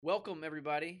Welcome,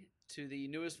 everybody, to the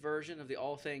newest version of the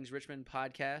All Things Richmond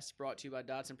podcast, brought to you by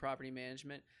Dodson Property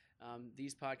Management.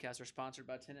 These podcasts are sponsored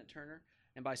by Tenant Turner,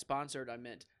 and by sponsored, I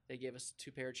meant they gave us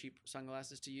 2 pair of cheap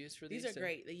sunglasses to use for these. These are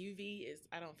great. The UV is,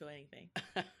 I don't feel anything.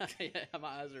 Yeah, my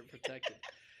eyes are protected.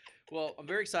 Well, I'm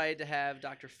very excited to have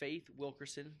Dr. Faith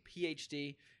Wilkerson,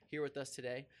 PhD, here with us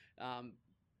today.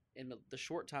 In the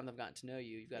short time I've gotten to know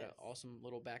you, you've got an awesome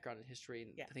little background in history,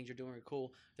 and the things you're doing are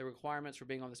cool. The requirements for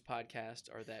being on this podcast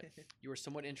are that you are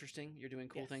somewhat interesting, you're doing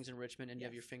cool things in Richmond, and you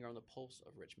have your finger on the pulse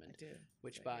of Richmond. I do.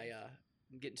 Which by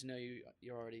getting to know you,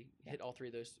 you already hit all 3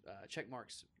 of those check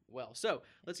marks well. So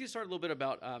let's get started a little bit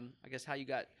about, I guess, how you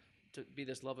got to be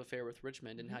this love affair with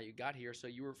Richmond and how you got here. So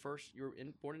you were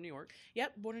born in New York?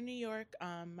 Yep, born in New York.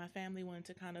 My family wanted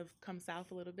to kind of come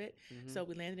south a little bit. So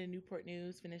we landed in Newport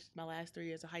News, finished my last 3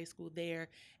 years of high school there,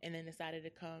 and then decided to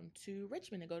come to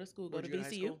Richmond and go to school, Where'd go you to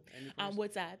VCU.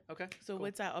 Woodside. Okay. So cool.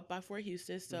 Woodside up by Fort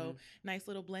Eustis. So nice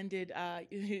little blended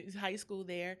high school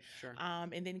there. Sure.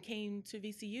 And then came to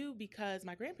VCU because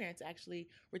my grandparents actually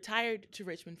retired to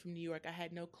Richmond from New York. I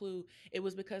had no clue. It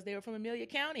was because they were from Amelia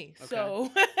County. Okay. So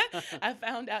I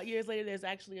found out years later there's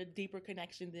actually a deeper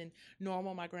connection than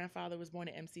normal. My grandfather was born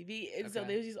at MCV. And so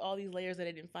there's all these layers that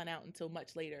I didn't find out until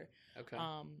much later. Okay.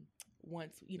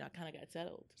 Once, I kind of got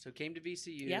settled. So came to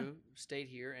VCU, stayed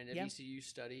here, and at VCU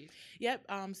studied. Yep.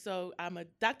 So I'm a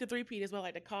Dr. 3P is what I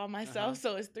like to call myself.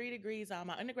 So it's 3 degrees.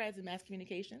 My undergrad's in mass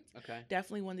communications. Okay.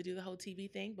 Definitely wanted to do the whole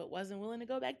TV thing, but wasn't willing to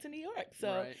go back to New York.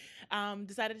 So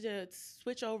decided to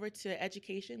switch over to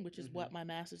education, which is what my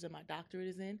master's and my doctorate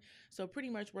is in. So pretty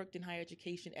much worked in higher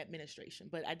education administration,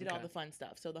 but I did all the fun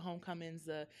stuff. So the homecomings,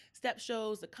 the step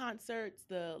shows, the concerts,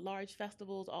 the large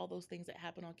festivals, all those things that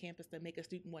happen on campus that make a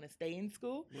student want to stay in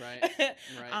school,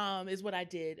 is what I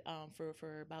did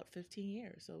for about 15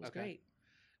 years. So it was great.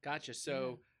 Gotcha.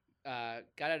 So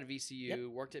got out of VCU,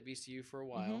 worked at VCU for a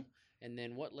while. And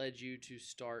then what led you to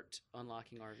start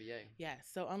Unlocking RVA? Yeah,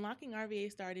 so Unlocking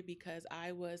RVA started because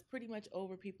I was pretty much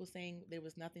over people saying there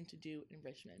was nothing to do in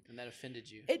Richmond. And that offended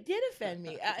you? It did offend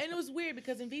me. And it was weird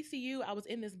because in VCU, I was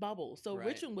in this bubble. So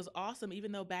Richmond was awesome,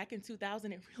 even though back in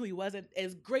 2000, it really wasn't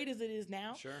as great as it is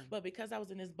now. Sure. But because I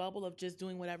was in this bubble of just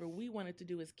doing whatever we wanted to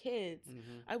do as kids,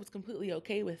 I was completely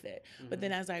okay with it. But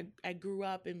then as I grew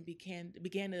up and began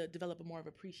to develop a more of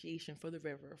appreciation for the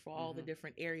river, for all the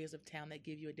different areas of town that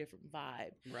give you a different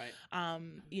vibe. Right.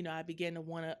 I began to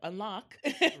want to unlock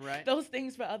right. those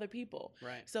things for other people.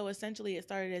 Right. So essentially it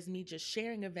started as me just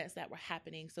sharing events that were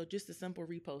happening. So just a simple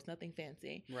repost, nothing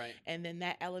fancy. Right. And then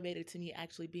that elevated to me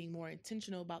actually being more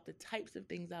intentional about the types of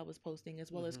things I was posting, as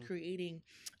well as creating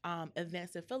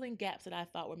events and filling gaps that I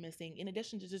thought were missing, in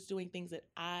addition to just doing things that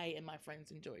I and my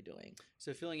friends enjoy doing.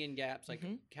 So filling in gaps, like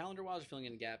calendar-wise, or filling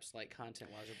in gaps like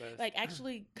content-wise, or both? Like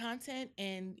actually content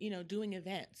and, doing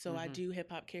events. So I do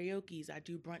hip-hop karaoke's, I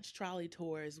do brunch trolley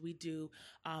tours. We do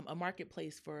a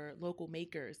marketplace for local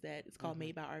makers that it's called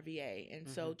Made by RVA. And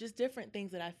so just different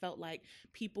things that I felt like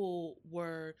people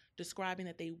were describing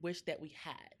that they wish that we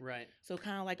had. Right. So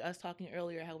kind of like us talking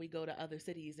earlier, how we go to other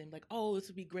cities and like, oh, this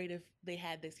would be great if they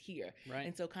had this here. Right.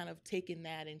 And so kind of taking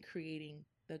that and creating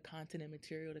the content and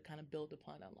material to kind of build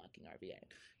upon Unlocking RVA.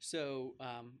 So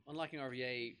Unlocking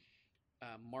RVA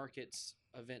markets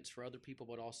events for other people,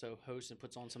 but also hosts and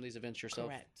puts on some of these events yourself.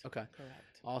 Correct. Okay.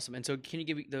 Correct. Awesome. And so can you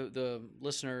give the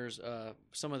listeners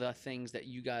some of the things that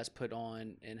you guys put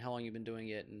on and how long you've been doing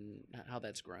it and how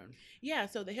that's grown? Yeah.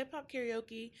 So the hip hop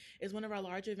karaoke is one of our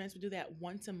larger events. We do that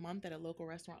once a month at a local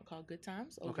restaurant called Good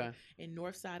Times over in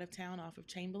north side of town off of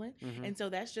Chamberlain. And so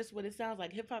that's just what it sounds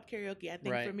like. Hip hop karaoke. I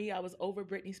think for me, I was over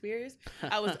Britney Spears.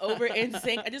 I was over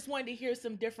NSYNC. I just wanted to hear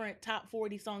some different top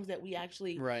 40 songs that we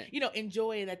actually,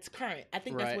 enjoy that's current. I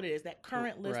think that's what it is, that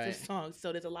current list of songs.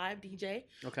 So there's a live DJ,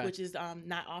 which is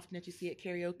not often that you see at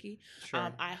karaoke.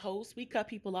 Sure. I host. We cut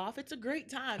people off. It's a great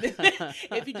time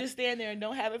if you just stand there and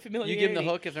don't have a familiarity. You give them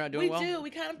the hook if they're not doing well? We do. We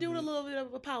kind of do it a little bit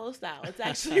of Apollo style. It's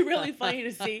actually really funny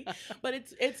to see, but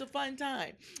it's a fun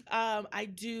time. I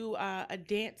do a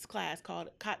dance class called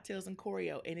Cocktails and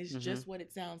Choreo, and it's just what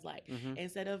it sounds like.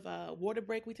 Instead of a water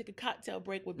break, we take a cocktail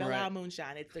break with Belle Isle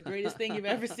Moonshine. It's the greatest thing you've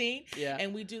ever seen.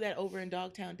 And we do that over in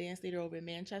Dogtown Dance Theater over in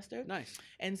Manchester. Nice.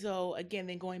 And so again,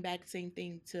 then going back, same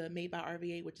thing to Made by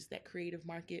RVA, which is that creative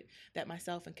market that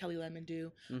myself and Kelly Lemon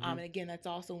do. And again, that's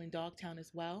also in Dogtown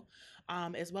as well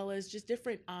as just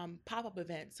different pop-up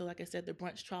events. So like I said, the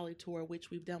brunch trolley tour, which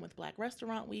we've done with Black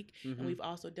Restaurant Week, and we've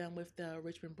also done with the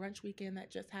Richmond Brunch Weekend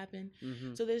that just happened.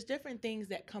 So there's different things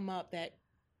that come up that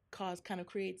cause kind of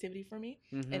creativity for me,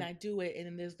 and I do it. And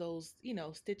then there's those,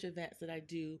 stitch events that I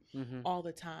do all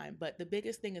the time. But the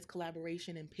biggest thing is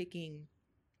collaboration and picking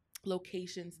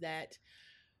locations that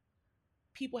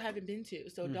people haven't been to.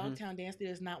 So Mm-hmm. Dogtown Dance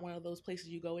Theater is not one of those places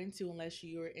you go into unless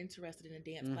you're interested in a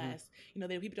dance Mm-hmm. class.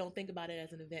 People don't think about it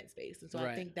as an event space. And so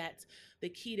Right. I think that's the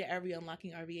key to every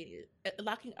Unlocking RVA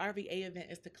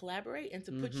event is to collaborate and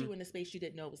to put Mm-hmm. you in a space you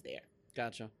didn't know was there.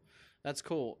 Gotcha. That's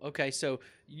cool. Okay, so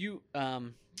you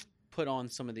put on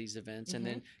some of these events, and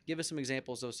then give us some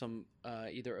examples of some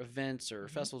either events or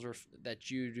festivals that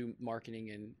you do marketing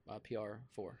and PR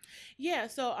for. Yeah,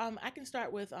 so I can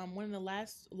start with one of the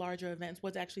last larger events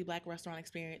was actually Black Restaurant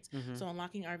Experience. So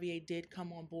Unlocking RVA did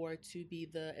come on board to be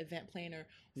the event planner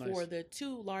for the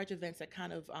two large events that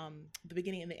kind of the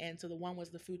beginning and the end. So the one was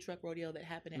the food truck rodeo that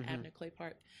happened at Abner Clay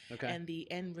Park, and the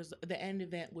end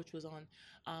event, which was on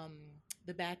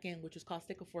the back end, which was called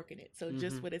Stick a Fork in It. So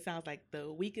just what it sounds like,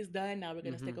 the week is done, now we're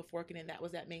going to stick a fork in it. That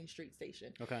was at Main Street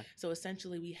Station. Okay. So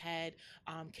essentially we had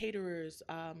caterers,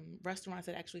 restaurants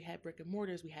that actually had brick and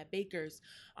mortars, we had bakers,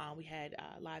 we had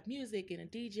live music and a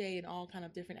DJ and all kind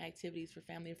of different activities for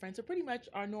family and friends. So pretty much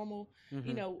our normal,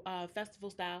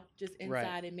 festival style, just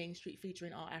inside in Main Street,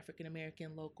 featuring all African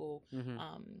American local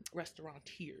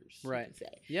restaurateurs, you can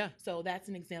say. Yeah. So that's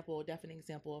an example, a definite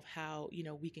example of how,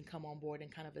 we can come on board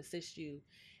and kind of assist you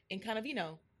in kind of,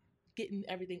 getting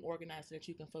everything organized so that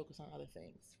you can focus on other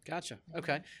things. Gotcha.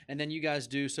 Okay. And then you guys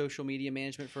do social media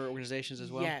management for organizations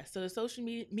as well? Yeah. So the social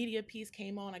media piece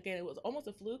came on. Again, it was almost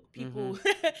a fluke. People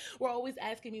were always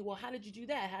asking me, well, how did you do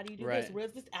that? How do you do this? What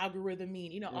does this algorithm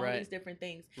mean? All these different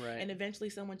things. Right. And eventually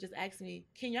someone just asked me,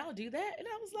 can y'all do that? And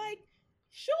I was like,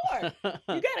 sure,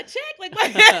 you got to check,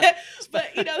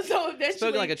 but so eventually,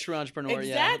 spoken like a true entrepreneur.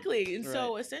 Exactly. Yeah. And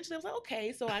so essentially I was like,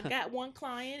 okay, so I got one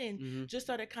client and just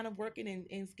started kind of working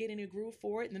and getting a groove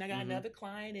for it. And then I got another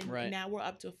client and now we're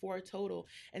up to 4 total.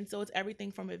 And so it's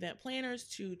everything from event planners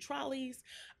to trolleys,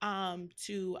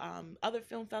 to other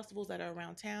film festivals that are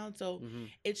around town. So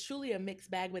it's truly a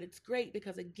mixed bag, but it's great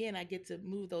because again, I get to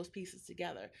move those pieces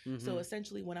together. So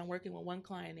essentially when I'm working with one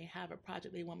client, they have a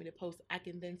project they want me to post, I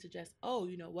can then suggest, oh,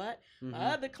 you know what?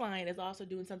 My other client is also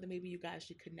doing something. Maybe you guys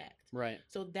should connect. Right.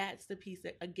 So that's the piece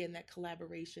that, again, that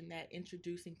collaboration, that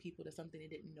introducing people to something they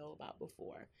didn't know about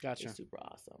before. Gotcha. Is super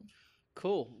awesome.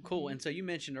 Cool. And so you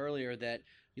mentioned earlier that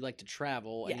you like to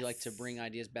travel and you like to bring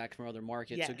ideas back from other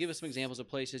markets. Yes. So give us some examples of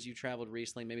places you traveled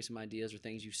recently, maybe some ideas or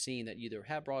things you've seen that you either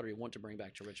have brought or you want to bring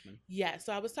back to Richmond. Yeah.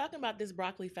 So I was talking about this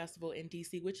broccoli festival in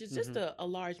DC, which is just a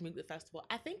large music festival.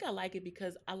 I think I like it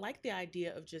because I like the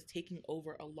idea of just taking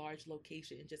over a large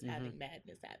location and just having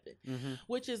madness happen,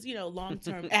 which is,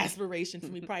 long-term aspiration for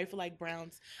me, probably for like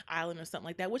Brown's Island or something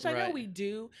like that, which I know we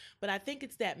do, but I think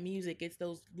it's that music. It's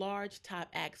those large top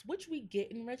acts, which we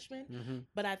get in Richmond,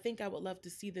 but I think I would love to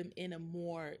see them in a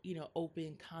more,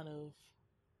 open kind of,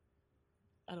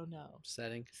 I don't know.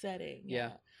 Setting.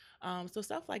 Yeah. So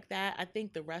stuff like that. I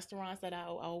think the restaurants that I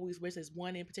always wish, there's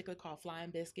one in particular called Flying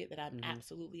Biscuit that I'm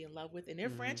absolutely in love with. And they're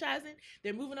franchising.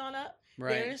 They're moving on up.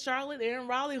 Right. They're in Charlotte. They're in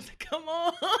Raleigh. I was like, come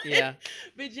on. Yeah.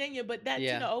 Virginia. But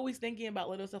that's, always thinking about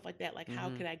little stuff like that. Like, how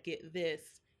could I get this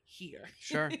here?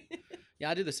 Sure. Yeah,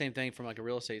 I do the same thing from like a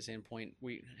real estate standpoint.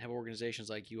 We have organizations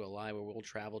like ULI where we'll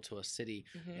travel to a city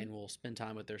and we'll spend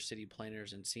time with their city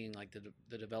planners and seeing like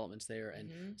the developments there.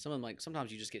 And some of them, like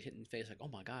sometimes you just get hit in the face like, oh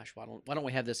my gosh, why don't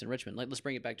we have this in Richmond? Like, let's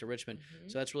bring it back to Richmond.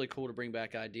 So that's really cool to bring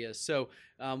back ideas. So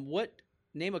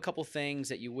name a couple things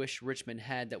that you wish Richmond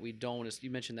had that we don't. As you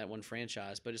mentioned that one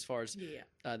franchise, but as far as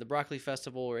the Broccoli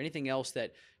Festival or anything else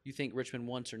that you think Richmond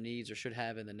wants or needs or should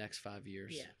have in the next 5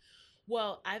 years. Yeah.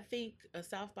 Well, I think a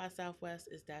South by Southwest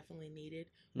is definitely needed,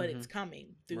 but it's coming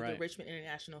through the Richmond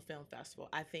International Film Festival.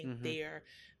 I think they're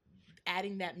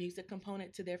adding that music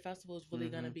component to their festival is really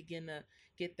going to begin to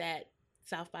get that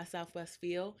South by Southwest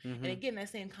feel. And again, that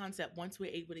same concept, once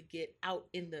we're able to get out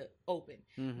in the open.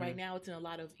 Right now it's in a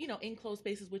lot of, enclosed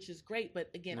spaces, which is great. But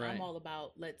again, I'm all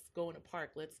about let's go in a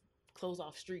park. Let's close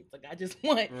off streets. Like I just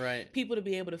want people to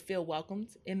be able to feel welcomed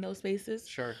in those spaces.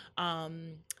 Sure.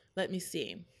 Let me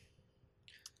see.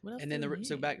 And then we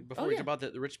talk about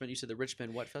the Richmond, you said the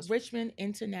Richmond what festival? Richmond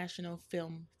International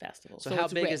Film Festival. So how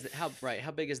big is how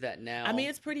big is that now? I mean,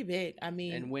 it's pretty big. I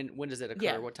mean, and when does it occur?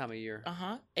 Yeah. What time of year?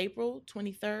 April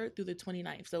 23rd through the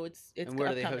 29th. So it's and where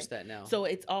do they host that now? So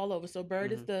it's all over. So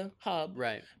Bird is the hub,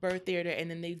 right? Bird Theater, and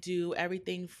then they do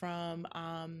everything from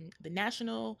the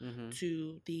National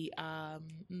to the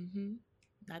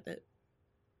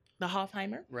the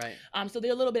Hofheimer. Right. So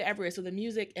they're a little bit everywhere. So the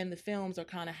music and the films are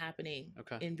kind of happening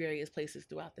in various places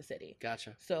throughout the city.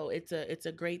 Gotcha. So it's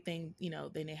a great thing.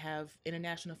 Then they have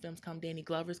international films come. Danny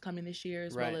Glover's coming this year,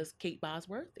 as well as Kate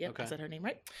Bosworth. Yep, I said her name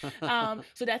right.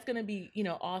 So that's going to be,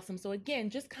 awesome. So again,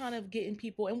 just kind of getting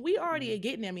people, and we already are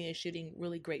getting, they're shooting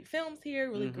really great films here,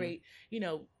 really great,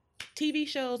 TV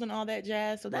shows and all that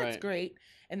jazz. So that's Right. great.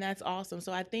 And that's awesome.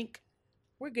 So I think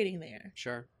we're getting there.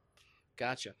 Sure.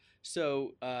 Gotcha.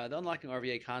 So the Unlocking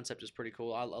RVA concept is pretty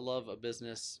cool. I love a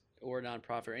business or a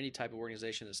nonprofit or any type of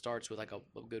organization that starts with like a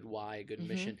good why, a good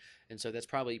mission. And so that's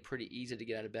probably pretty easy to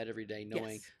get out of bed every day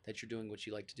knowing that you're doing what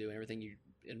you like to do, and everything you're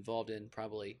involved in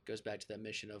probably goes back to that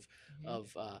mission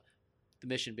of the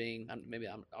mission being, maybe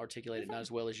I'm articulated not as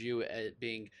well as you,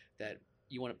 being that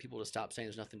you want people to stop saying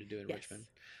there's nothing to do in Richmond.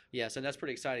 Yeah, so that's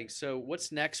pretty exciting. So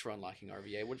what's next for Unlocking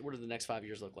RVA? What do the next 5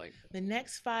 years look like? The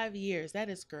next 5 years, that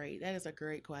is great. That is a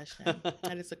great question.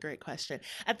 That is a great question.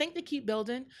 I think to keep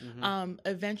building.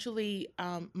 Eventually,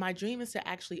 my dream is to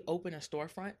actually open a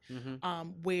storefront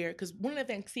where, because one of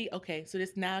the things, so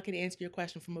this now I can answer your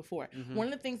question from before. One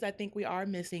of the things I think we are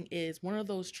missing is one of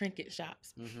those trinket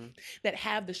shops that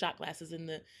have the shot glasses and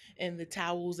the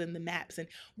towels and the maps, and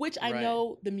which I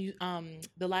know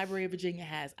the Library of Virginia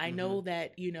has. I know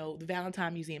that, the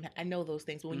Valentine Museum, I know those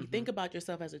things. But when you think about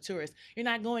yourself as a tourist, you're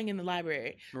not going in the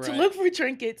library to look for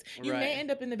trinkets. You may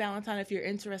end up in the Valentine if you're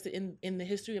interested in the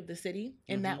history of the city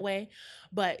in that way.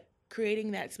 But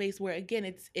creating that space where, again,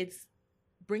 it's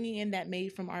bringing in that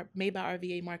made by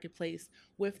RVA marketplace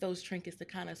with those trinkets to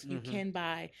kind of, so you can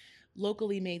buy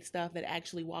locally made stuff that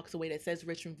actually walks away that says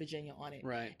Richmond, Virginia on it.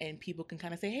 Right. And people can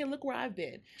kind of say, hey, look where I've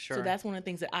been. Sure. So that's one of the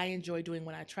things that I enjoy doing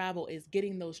when I travel, is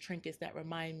getting those trinkets that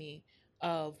remind me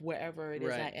of wherever it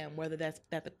is I am, whether that's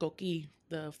the coqui,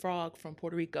 the frog from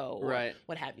Puerto Rico, or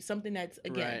what have you. Something that's,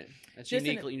 again, that's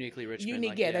uniquely Richmond.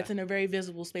 Unique, that's in a very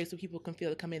visible space where people can feel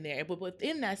to come in there. But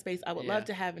within that space, I would love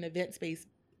to have an event space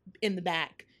in the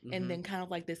back, and then kind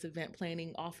of like this event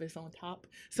planning office on top.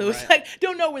 So it's like,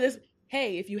 don't know where this.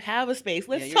 Hey, if you have a space,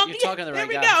 let's talk. You're talking the right guy.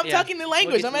 There we go. I'm talking the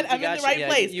language. I'm in the right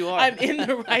place. You are. I'm in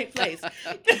the right place.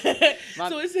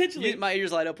 So essentially, my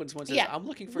ears light up when someone says, "I'm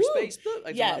looking for space."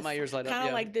 My ears light up. Kind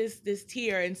of like this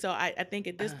tier. And so I think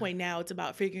at this point now it's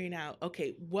about figuring out,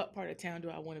 okay, what part of town do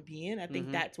I want to be in? I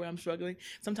think that's where I'm struggling.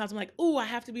 Sometimes I'm like, ooh, I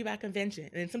have to be by convention,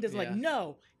 and then sometimes I'm like,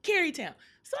 no, Carytown.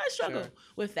 So I struggle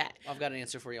with that. I've got an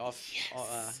answer for you. I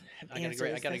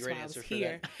got a great answer for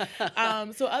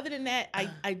that. So other than that,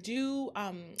 I do.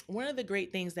 One of the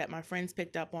great things that my friends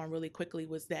picked up on really quickly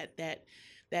was that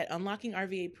Unlocking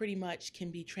RVA pretty much can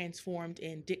be transformed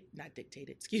and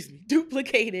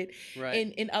duplicated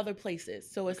in other places.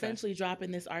 So essentially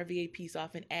dropping this RVA piece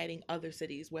off and adding other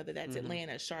cities, whether that's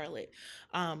Atlanta, Charlotte,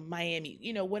 Miami,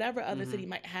 whatever other city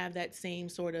might have that same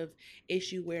sort of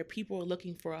issue where people are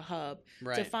looking for a hub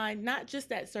to find not just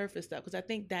that surface stuff, because I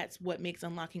think that's what makes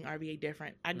Unlocking RVA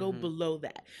different. I go below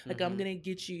that. Like, I'm going to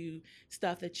get you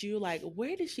stuff that you like,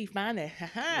 where did she find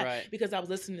that? Because I was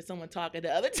listening to someone talk at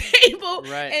the other table.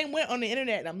 And went on the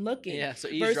internet and I'm looking. Yeah, so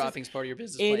eavesdropping is part of your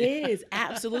business plan. It is,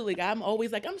 absolutely. I'm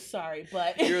always like, I'm sorry,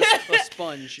 but. You're a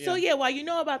sponge. Yeah. So, while you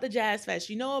know about the Jazz Fest,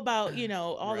 you know about,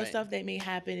 all the stuff that may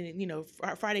happen, and,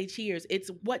 Friday Cheers, it's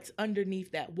what's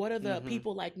underneath that. What are the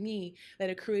people like me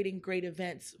that are creating great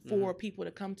events for people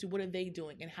to come to? What are they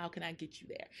doing, and how can I get you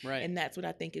there? Right. And that's what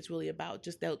I think it's really about,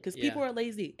 just that, because people are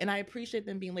lazy, and I appreciate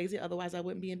them being lazy, otherwise I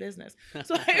wouldn't be in business.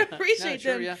 So I appreciate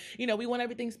them. Yeah. We want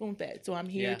everything spoon-fed, so I'm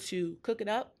here to cook it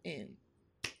up and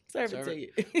serve it to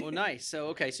you. Well, nice.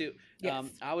 So,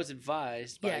 I was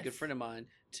advised by a good friend of mine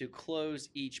to close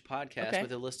each podcast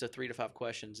with a list of 3 to 5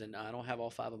 questions, and I don't have all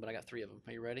 5 of them, but I got 3 of them.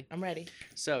 Are you ready? I'm ready.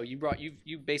 So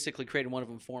you basically created one of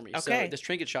them for me. So this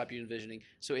trinket shop you're envisioning.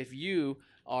 So if you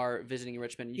are visiting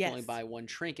Richmond, you can only buy one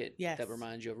trinket that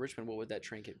reminds you of Richmond. What would that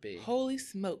trinket be? Holy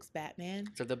smokes, Batman!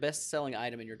 So the best-selling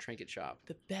item in your trinket shop.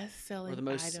 The best-selling item. Or the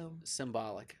most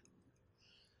symbolic.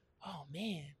 Oh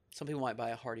man. Some people might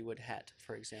buy a Hardywood hat,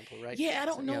 for example, right? Yeah, I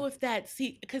don't know if that,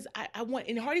 because I want,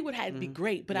 in Hardywood hat, it'd be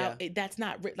great, but that's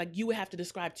not, like, you would have to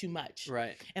describe too much.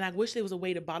 Right. And I wish there was a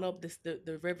way to bottle up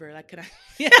the river. Like, could I?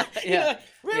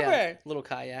 River. Yeah. Little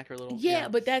kayak or a little. Yeah,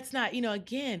 but that's not,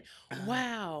 again,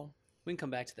 wow. We can come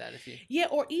back to that if you. Yeah,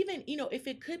 or even, if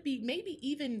it could be, maybe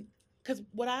even, because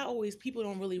people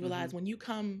don't really realize when you're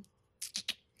coming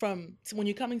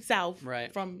south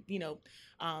from,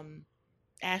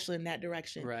 Ashland, that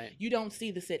direction, you don't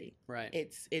see the city. Right.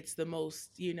 It's the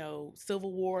most,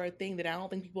 Civil War thing that I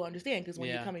don't think people understand, because when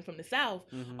you're coming from the south,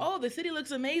 the city looks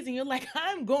amazing. You're like,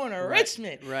 I'm going to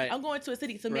Richmond. Right. I'm going to a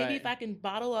city. So maybe if I can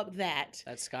bottle up that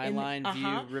skyline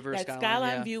view, river that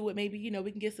skyline view with maybe, we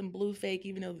can get some blue fake,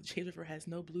 even though the James River has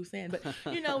no blue sand,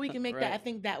 but we can make that. I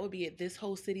think that would be it. This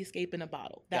whole cityscape in a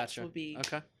bottle. That would be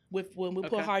okay. When we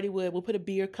put Hardywood, we'll put a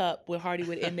beer cup with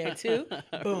Hardywood in there too.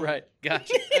 Boom. Right.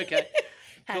 Gotcha. Okay.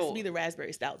 Has to be the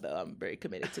raspberry stout, though. I'm very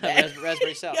committed to that.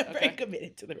 Raspberry stout. Very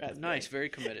committed to the raspberry. Nice, very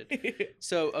committed.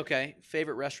 So,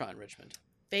 favorite restaurant in Richmond?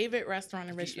 Favorite restaurant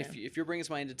in Richmond. If you're bringing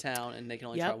somebody into town and they can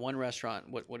only try one restaurant,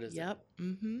 what is it?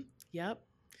 Yep.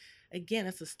 Again,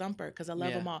 it's a stumper because I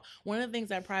love them all. One of the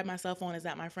things I pride myself on is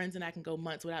that my friends and I can go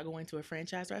months without going to a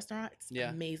franchise restaurant. It's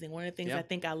amazing. One of the things I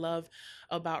think I love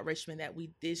about Richmond that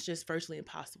it's just virtually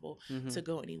impossible to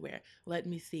go anywhere. Let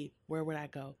me see. Where would I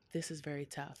go? This is very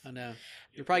tough. I know.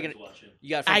 You're probably going to.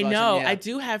 You got friends watching. I know. I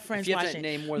do have friends if you have watching. To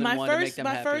name more than one to make them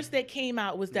happy. My first that came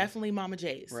out was definitely Mama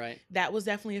J's. Right. That was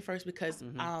definitely a first because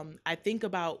I think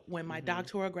about when my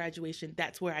doctoral graduation,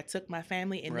 that's where I took my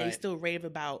family and they still rave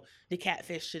about the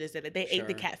catfish to this day. They ate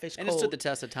the catfish and cold. It stood the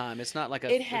test of time. It's not like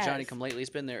a Johnny come lately.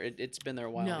 It's been there. It's been there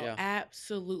a while. No,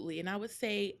 absolutely. And I would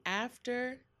say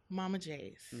after Mama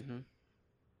J's,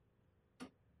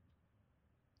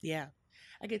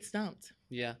 I get stumped.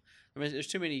 Yeah. I mean, there's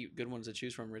too many good ones to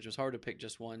choose from, Rich. It's hard to pick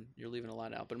just one. You're leaving a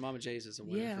lot out. But Mama J's is a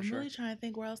winner for sure. I'm really trying to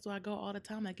think where else do I go all the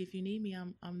time. Like, if you need me,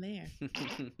 I'm there.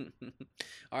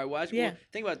 All right. Well,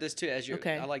 think about this, too.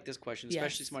 I like this question,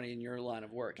 especially somebody in your line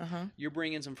of work. You're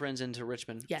bringing some friends into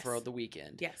Richmond for the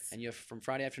weekend. Yes. And you have from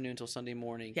Friday afternoon until Sunday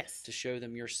morning to show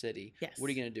them your city. Yes. What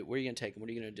are you going to do? Where are you going to take them? What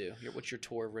are you going to do? What's your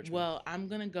tour of Richmond? Well, I'm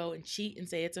going to go and cheat and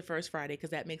say it's a first Friday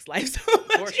because that makes life so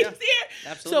much easier.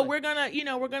 Absolutely. So we're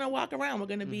going to walk around. We're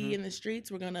going to be in the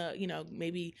streets. We're going to,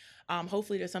 maybe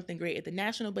hopefully there's something great at the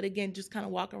National, but again, just kind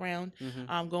of walk around,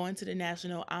 going to the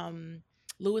National.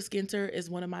 Lewis Ginter is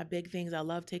one of my big things. I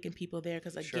love taking people there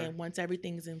because again, once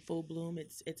everything's in full bloom,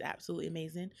 it's absolutely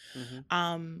amazing.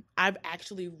 I've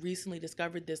actually recently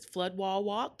discovered this flood wall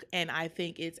walk, and I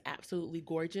think it's absolutely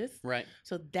gorgeous. Right.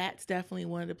 So that's definitely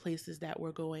one of the places that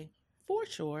we're going for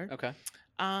sure. Okay.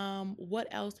 What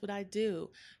else would I do?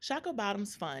 Shaka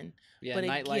Bottom's fun. Yeah, but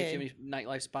nightlife. Again,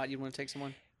 nightlife spot you'd want to take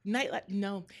someone? Nightlife,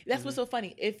 no. That's what's so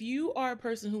funny. If you are a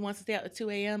person who wants to stay out at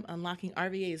 2 a.m., Unlocking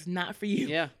RVA is not for you.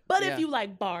 Yeah. But if you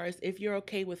like bars, if you're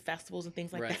okay with festivals and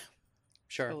things like that,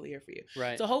 sure, totally here for you.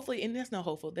 Right. So hopefully, and there's no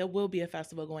hopeful, there will be a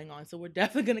festival going on. So we're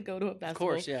definitely going to go to a festival. Of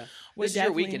course, yeah. This is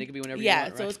your weekend. It could be whenever you want.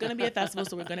 Yeah, so it's going to be a festival.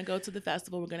 So we're going to go to the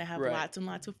festival. We're going to have lots and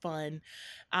lots of fun.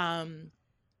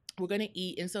 We're going to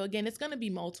eat. And so, again, it's going to be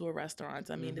multiple restaurants.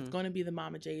 I mean, it's going to be the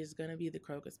Mama J's. It's going to be the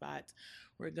Kroger spots.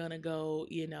 We're going to go,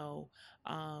 oh,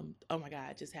 my God,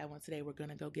 I just had one today. We're going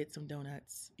to go get some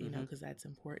donuts, because that's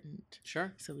important.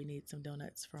 Sure. So we need some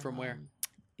donuts from where?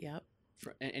 Yep.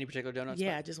 Any particular donuts?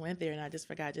 Yeah, I just went there and I just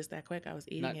forgot just that quick. I was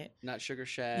eating it. Not Sugar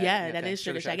Shack. Yeah, that is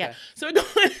Sugar Shack. Yeah. So we're going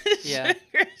to Sugar Shack.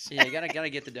 Yeah, you gotta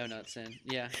get the donuts in.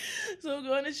 Yeah. So we're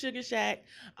going to Sugar Shack.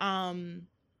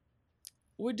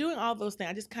 We're doing all those things.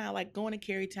 I just kind of like going to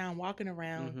Carytown, walking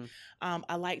around.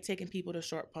 I like taking people to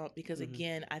Short Pump because,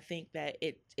 again, I think that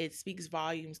it speaks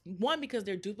volumes. One, because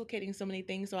they're duplicating so many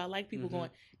things. So I like people going,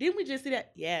 didn't we just see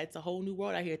that? Yeah, it's a whole new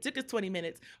world out here. It took us 20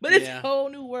 minutes, but it's a whole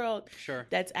new world. Sure.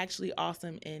 That's actually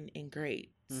awesome and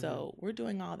great. So we're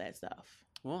doing all that stuff.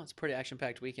 Well, it's a pretty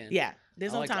action-packed weekend. Yeah,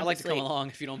 there's no time. I like to come along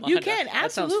if you don't mind. You can, absolutely.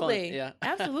 That sounds fun. Yeah,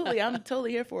 absolutely. I'm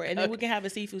totally here for it. And then we can have a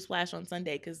seafood splash on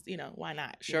Sunday because why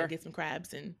not? Sure. Get some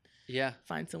crabs and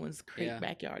find someone's great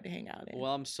backyard to hang out in.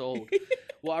 Well, I'm sold.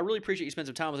 Well, I really appreciate you spending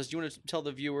some time with us. Do you want to tell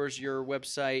the viewers your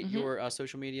website, your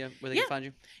social media, where they can find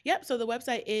you? Yep. So the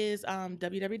website is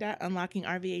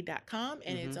www.unlockingrva.com,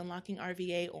 and it's Unlocking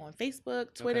RVA on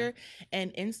Facebook, Twitter,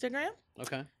 and Instagram.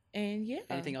 Okay. And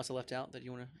anything else I left out that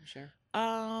you want to share?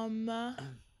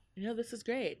 This is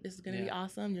great. This is going to be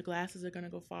awesome. Your glasses are going to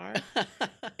go far.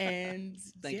 And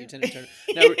thank you, Tina Turner.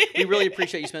 No, we really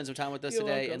appreciate you spending some time with us today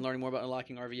welcome. And learning more about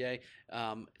Unlocking RVA.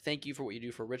 Thank you for what you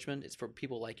do for Richmond. It's for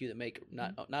people like you that make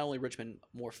not only Richmond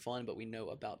more fun, but we know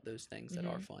about those things that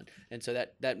are fun. And so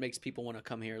that makes people want to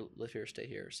come here, live here, stay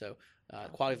here. So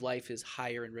quality of life is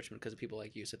higher in Richmond because of people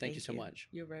like you. So thank you so much.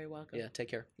 You're very welcome. Yeah, take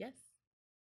care. Yes.